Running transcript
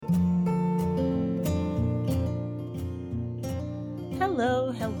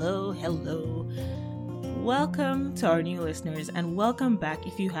Hello. Welcome to our new listeners and welcome back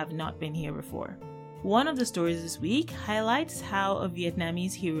if you have not been here before. One of the stories this week highlights how a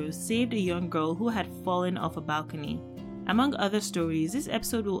Vietnamese hero saved a young girl who had fallen off a balcony. Among other stories, this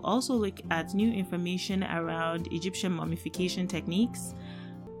episode will also look at new information around Egyptian mummification techniques,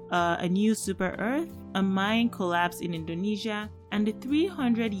 a new super earth, a mine collapse in Indonesia, and the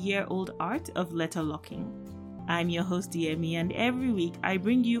 300-year-old art of letter locking. I'm your host, Diemi, and every week I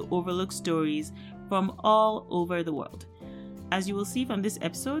bring you overlooked stories from all over the world. As you will see from this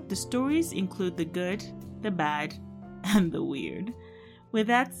episode, the stories include the good, the bad, and the weird. With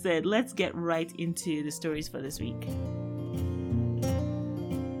that said, let's get right into the stories for this week.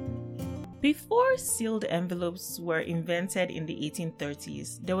 Before sealed envelopes were invented in the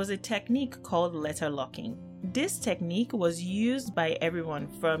 1830s, there was a technique called letter locking. This technique was used by everyone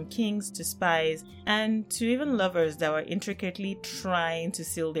from kings to spies and to even lovers that were intricately trying to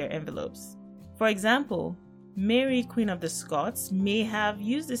seal their envelopes. For example, Mary, Queen of the Scots, may have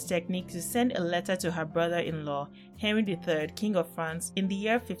used this technique to send a letter to her brother-in-law, Henry III, King of France, in the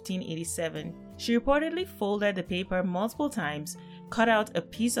year 1587. She reportedly folded the paper multiple times, cut out a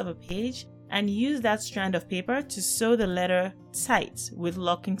piece of a page, and used that strand of paper to sew the letter tight with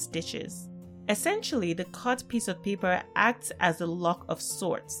locking stitches. Essentially, the cut piece of paper acts as a lock of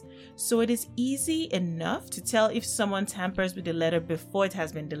sorts, so it is easy enough to tell if someone tampers with the letter before it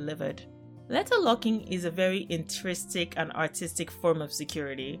has been delivered. Letter locking is a very intrinsic and artistic form of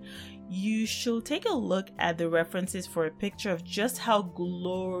security. You should take a look at the references for a picture of just how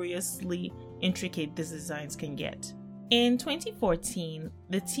gloriously intricate these designs can get. In 2014,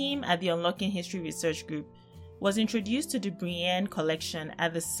 the team at the Unlocking History Research Group was introduced to the Brienne collection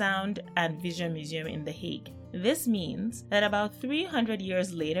at the Sound and Vision Museum in The Hague. This means that about 300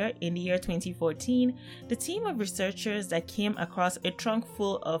 years later, in the year 2014, the team of researchers that came across a trunk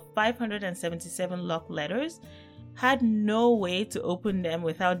full of 577 locked letters had no way to open them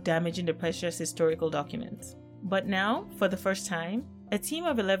without damaging the precious historical documents. But now, for the first time, a team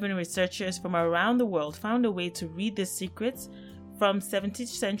of 11 researchers from around the world found a way to read the secrets from 17th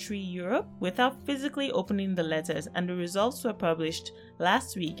century Europe without physically opening the letters, and the results were published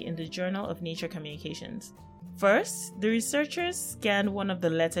last week in the Journal of Nature Communications. First, the researchers scanned one of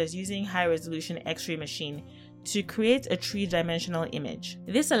the letters using high-resolution X-ray machine to create a three-dimensional image.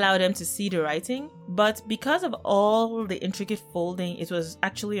 This allowed them to see the writing, but because of all the intricate folding, it was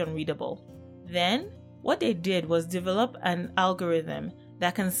actually unreadable. Then, what they did was develop an algorithm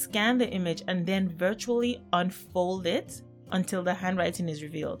that can scan the image and then virtually unfold it until the handwriting is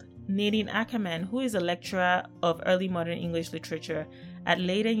revealed. Nadine Ackerman, who is a lecturer of early modern English literature at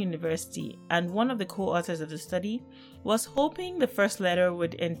Leiden University and one of the co-authors of the study, was hoping the first letter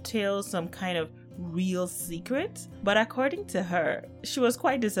would entail some kind of real secret, but according to her, she was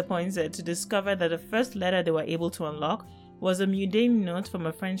quite disappointed to discover that the first letter they were able to unlock was a mundane note from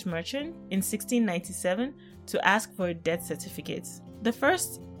a French merchant in 1697 to ask for a death certificate. The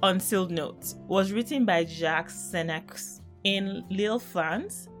first unsealed note was written by Jacques Senex in Lille,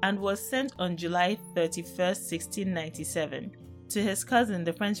 France, and was sent on July 31st, 1697, to his cousin,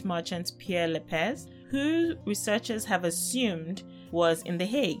 the French merchant Pierre Lepez, who researchers have assumed was in The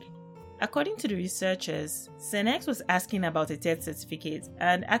Hague. According to the researchers, Senex was asking about a death certificate,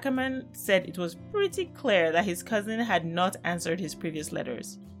 and Ackerman said it was pretty clear that his cousin had not answered his previous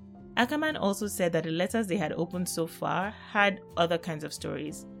letters. Ackerman also said that the letters they had opened so far had other kinds of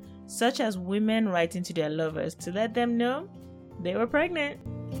stories, such as women writing to their lovers to let them know they were pregnant.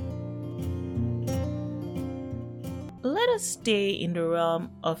 Let us stay in the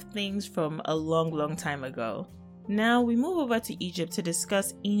realm of things from a long time ago. Now we move over to Egypt to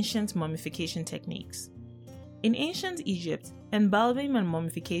discuss ancient mummification techniques. In ancient Egypt, embalming and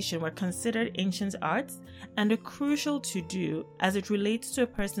mummification were considered ancient arts and a crucial to-do as it relates to a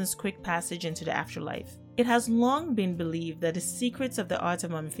person's quick passage into the afterlife. It has long been believed that the secrets of the art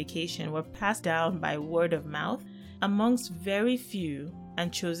of mummification were passed down by word of mouth amongst very few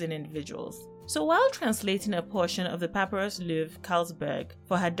and chosen individuals. So while translating a portion of the Papyrus Louvre Carlsberg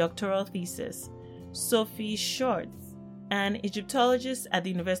for her doctoral thesis, Sophie Shorts, an Egyptologist at the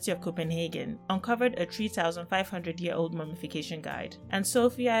University of Copenhagen, uncovered a 3,500-year-old mummification guide. And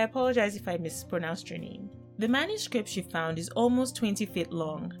Sophie, I apologize if I mispronounced your name. The manuscript she found is almost 20 feet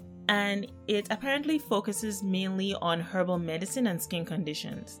long, and it apparently focuses mainly on herbal medicine and skin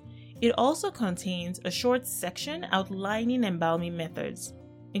conditions. It also contains a short section outlining embalming methods,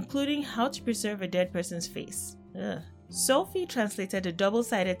 including how to preserve a dead person's face. Sophie translated the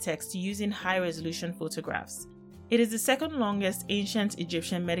double-sided text using high-resolution photographs. It is the second longest ancient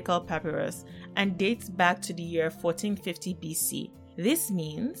Egyptian medical papyrus and dates back to the year 1450 BC, This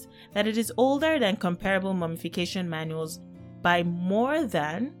means that it is older than comparable mummification manuals by more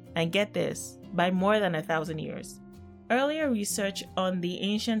than, and get this, by more than 1,000 years. Earlier research on the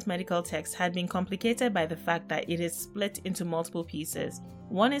ancient medical text had been complicated by the fact that it is split into multiple pieces.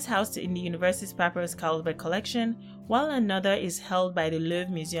 One is housed in the University's Papyrus Carlsberg collection, while another is held by the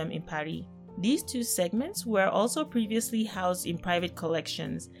Louvre Museum in Paris. These two segments were also previously housed in private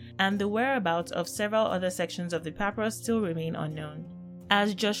collections, and the whereabouts of several other sections of the papyrus still remain unknown.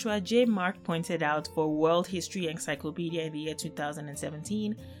 As Joshua J. Mark pointed out for World History Encyclopedia in the year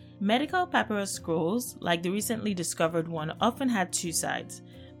 2017, medical papyrus scrolls, like the recently discovered one, often had two sides,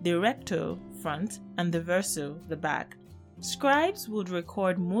 the recto, front, and the verso, the back. Scribes would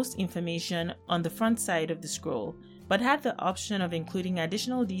record most information on the front side of the scroll, but had the option of including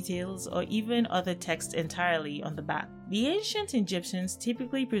additional details or even other text entirely on the back. The ancient Egyptians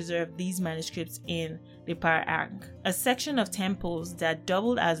typically preserved these manuscripts in the Par Ankh, a section of temples that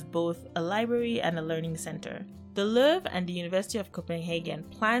doubled as both a library and a learning center. The Louvre and the University of Copenhagen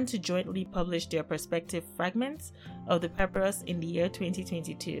plan to jointly publish their prospective fragments of the papyrus in the year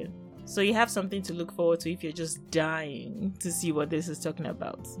 2022. So you have something to look forward to if you're just dying to see what this is talking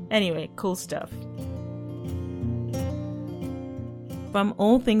about. Anyway, cool stuff. From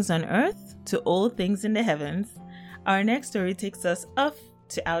old things on Earth to old things in the heavens, our next story takes us off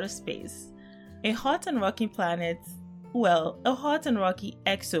to outer space. A hot and rocky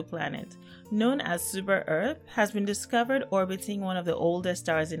exoplanet known as Super Earth has been discovered orbiting one of the oldest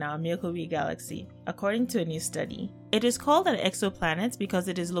stars in our Milky Way galaxy, according to a new study. It is called an exoplanet because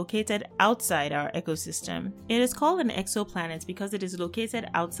it is located outside our ecosystem. It is called an exoplanet because it is located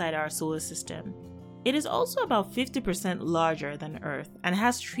outside our solar system. It is also about 50% larger than Earth and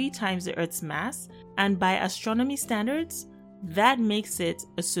has 3 times the Earth's mass, and by astronomy standards, that makes it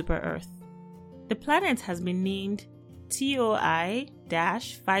a super Earth. The planet has been named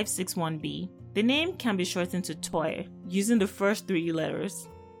TOI-561b. The name can be shortened to TOI, using the first 3 letters.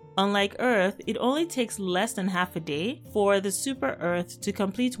 Unlike Earth, it only takes less than half a day for the super Earth to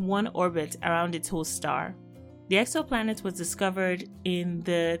complete one orbit around its host star. The exoplanet was discovered in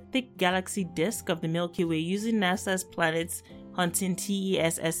the thick galaxy disk of the Milky Way using NASA's Planet Hunting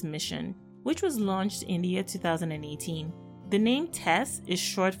TESS mission, which was launched in the year 2018. The name TESS is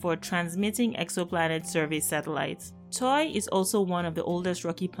short for Transmitting Exoplanet Survey Satellites. TOI is also one of the oldest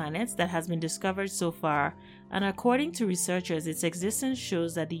rocky planets that has been discovered so far, and according to researchers, its existence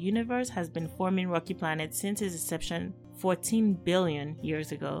shows that the universe has been forming rocky planets since its inception 14 billion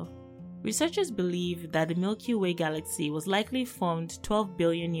years ago. Researchers believe that the Milky Way galaxy was likely formed 12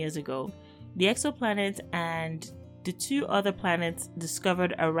 billion years ago. The exoplanet and the 2 other planets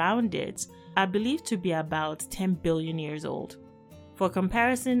discovered around it are believed to be about 10 billion years old. For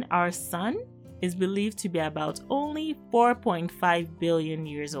comparison, our Sun is believed to be about only 4.5 billion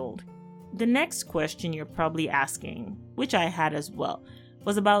years old. The next question you're probably asking, which I had as well,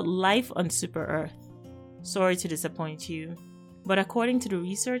 was about life on Super Earth. Sorry to disappoint you, but according to the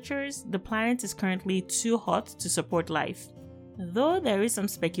researchers, the planet is currently too hot to support life, though there is some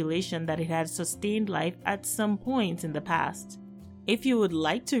speculation that it had sustained life at some point in the past. If you would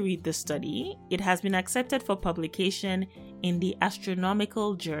like to read the study, it has been accepted for publication in the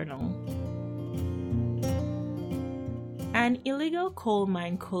Astronomical Journal. An illegal coal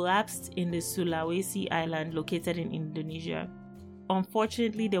mine collapsed in the Sulawesi island located in Indonesia.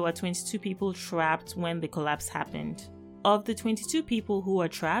 Unfortunately, there were 22 people trapped when the collapse happened. Of the 22 people who were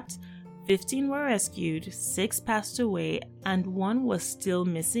trapped, 15 were rescued, 6 passed away, and 1 was still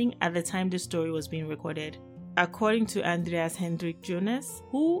missing at the time the story was being recorded. According to Andreas Hendrik Jonas,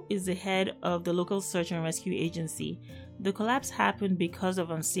 who is the head of the local search and rescue agency, the collapse happened because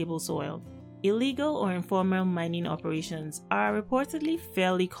of unstable soil. Illegal or informal mining operations are reportedly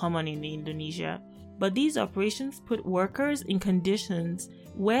fairly common in Indonesia, but these operations put workers in conditions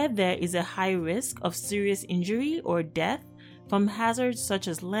where there is a high risk of serious injury or death from hazards such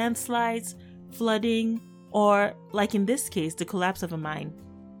as landslides, flooding, or, like in this case, the collapse of a mine.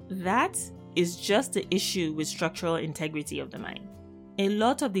 That is just the issue with structural integrity of the mine. A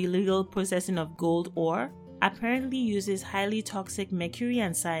lot of the illegal processing of gold ore apparently uses highly toxic mercury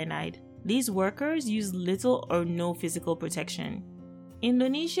and cyanide. These workers use little or no physical protection.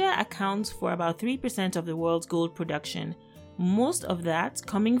 Indonesia accounts for about 3% of the world's gold production, most of that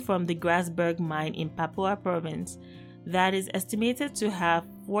coming from the Grasberg mine in Papua province that is estimated to have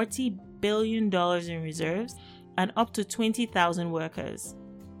 $40 billion in reserves and up to 20,000 workers.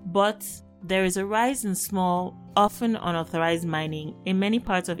 But there is a rise in small, often unauthorized mining in many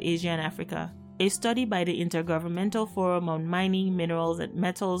parts of Asia and Africa. a study by the Intergovernmental Forum on Mining, Minerals,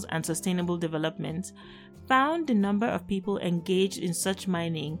 Metals and Sustainable Development found the number of people engaged in such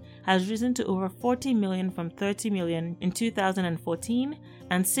mining has risen to over 40 million from 30 million in 2014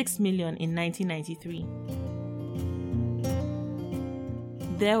 and 6 million in 1993.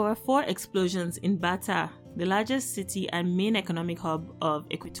 There were 4 explosions in Bata, the largest city and main economic hub of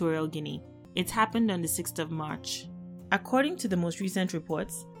Equatorial Guinea. It happened on the 6th of March. According to the most recent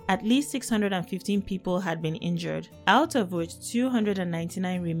reports, at least 615 people had been injured, out of which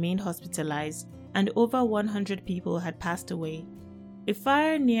 299 remained hospitalized and over 100 people had passed away. A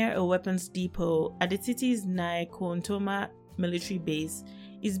fire near a weapons depot at the city's Nai-Kontoma military base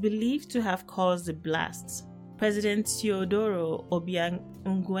is believed to have caused the blasts. President Teodoro Obiang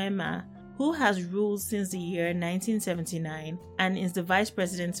Nguema, who has ruled since the year 1979 and is the vice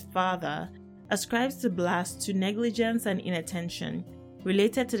president's father, ascribes the blast to negligence and inattention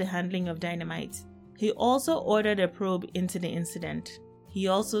related to the handling of dynamite. He also ordered a probe into the incident. He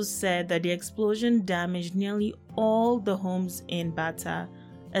also said that the explosion damaged nearly all the homes in Bata,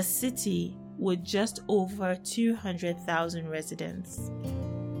 a city with just over 200,000 residents.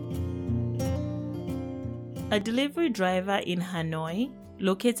 A delivery driver in Hanoi,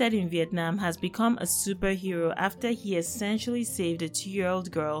 located in Vietnam, has become a superhero after he essentially saved a 2-year-old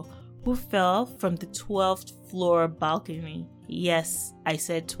girl who fell from the 12th floor balcony. Yes, I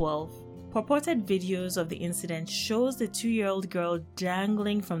said 12. Purported videos of the incident shows the 2-year-old girl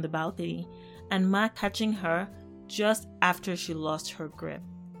dangling from the balcony and Ma catching her just after she lost her grip.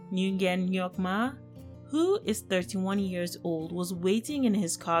 Nguyen Ngoc Ma, who is 31 years old, was waiting in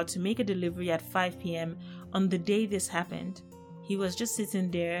his car to make a delivery at 5 p.m. on the day this happened. He was just sitting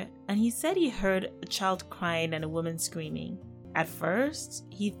there and he said he heard a child crying and a woman screaming. At first,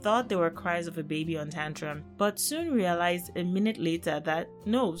 he thought they were cries of a baby on tantrum, but soon realized a minute later that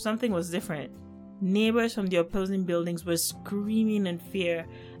no, something was different. Neighbors from the opposing buildings were screaming in fear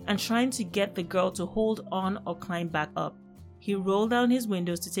and trying to get the girl to hold on or climb back up. He rolled down his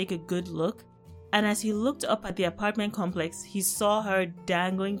windows to take a good look, and as he looked up at the apartment complex, he saw her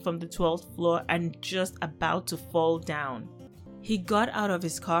dangling from the 12th floor and just about to fall down. He got out of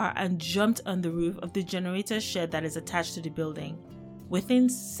his car and jumped on the roof of the generator shed that is attached to the building. Within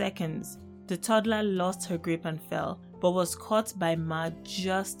seconds, the toddler lost her grip and fell, but was caught by Ma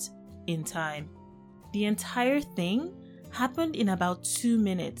just in time. The entire thing happened in about 2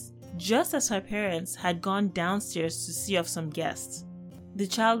 minutes, just as her parents had gone downstairs to see off some guests. The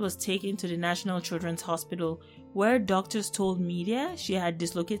child was taken to the National Children's Hospital, where doctors told media she had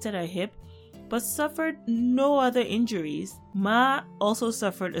dislocated her hip but suffered no other injuries. Ma also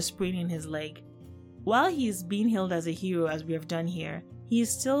suffered a sprain in his leg. While he is being hailed as a hero, as we have done here, he is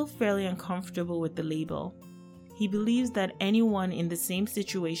still fairly uncomfortable with the label. He believes that anyone in the same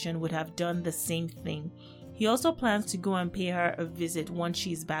situation would have done the same thing. He also plans to go and pay her a visit once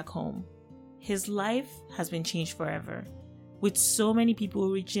she's back home. His life has been changed forever, with so many people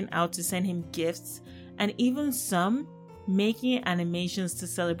reaching out to send him gifts, and even some making animations to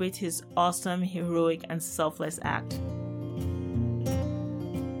celebrate his awesome, heroic, and selfless act.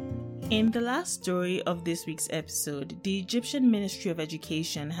 In the last story of this week's episode, the Egyptian Ministry of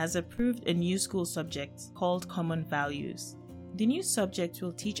Education has approved a new school subject called Common Values. The new subject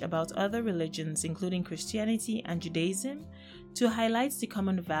will teach about other religions, including Christianity and Judaism, to highlight the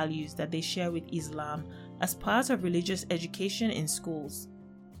common values that they share with Islam as part of religious education in schools.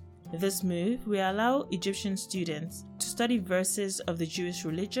 This move will allow Egyptian students to study verses of the Jewish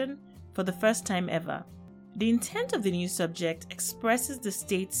religion for the first time ever. The intent of the new subject expresses the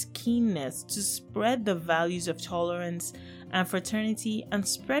state's keenness to spread the values of tolerance and fraternity and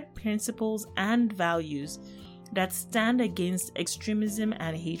spread principles and values that stand against extremism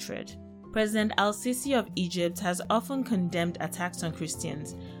and hatred. President Al-Sisi of Egypt has often condemned attacks on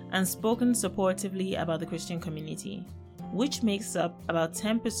Christians and spoken supportively about the Christian community, which makes up about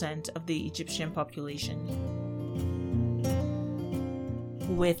 10% of the Egyptian population.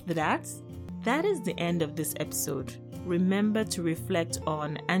 With that is the end of this episode. Remember to reflect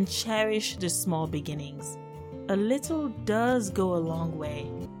on and cherish the small beginnings. A little does go a long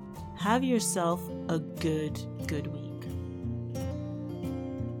way. Have yourself a good week.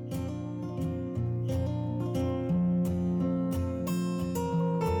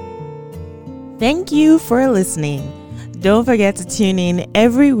 Thank you for listening. Don't forget to tune in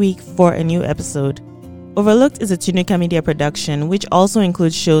every week for a new episode. Overlooked is a Tunuka Media production, which also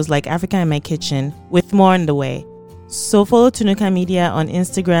includes shows like Africa in My Kitchen, with more on the way. So follow Tunuka Media on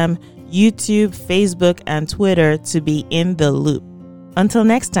Instagram, YouTube, Facebook, and Twitter to be in the loop. Until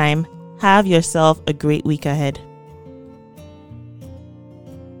next time, have yourself a great week ahead.